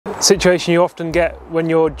Situation you often get when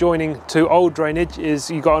you're joining to old drainage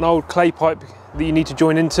is you've got an old clay pipe that you need to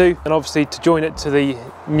join into, and obviously to join it to the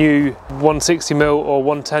new 160mm or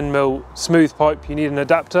 110mm smooth pipe you need an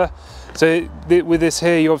adapter. So with this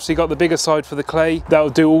here, you obviously got the bigger side for the clay. That'll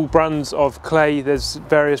do all brands of clay. There's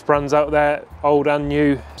various brands out there, old and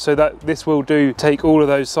new, so that this will do take all of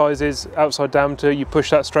those sizes outside diameter. You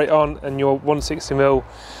push that straight on and your 160mm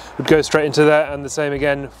would go straight into there, and the same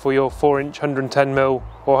again for your 4-inch 110mm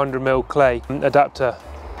or 100mm clay adapter.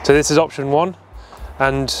 So this is option 1,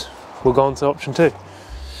 and we'll go on to option 2.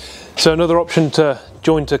 So another option to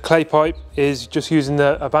join to clay pipe is just using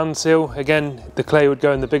a band seal. Again, the clay would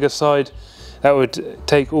go in the bigger side. That would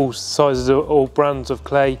take all sizes of all brands of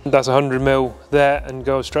clay. That's 100mm there and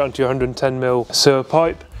go straight onto your 110mm sewer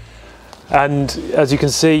pipe. And as you can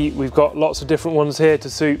see, we've got lots of different ones here to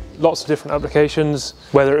suit lots of different applications,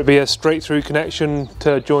 whether it be a straight through connection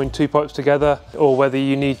to join two pipes together, or whether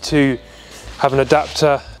you need to have an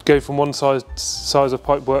adapter, go from one size of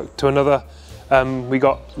pipe work to another. We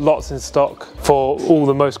got lots in stock for all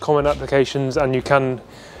the most common applications, and we can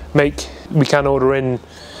order in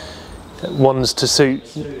ones to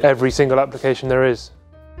suit every single application there is.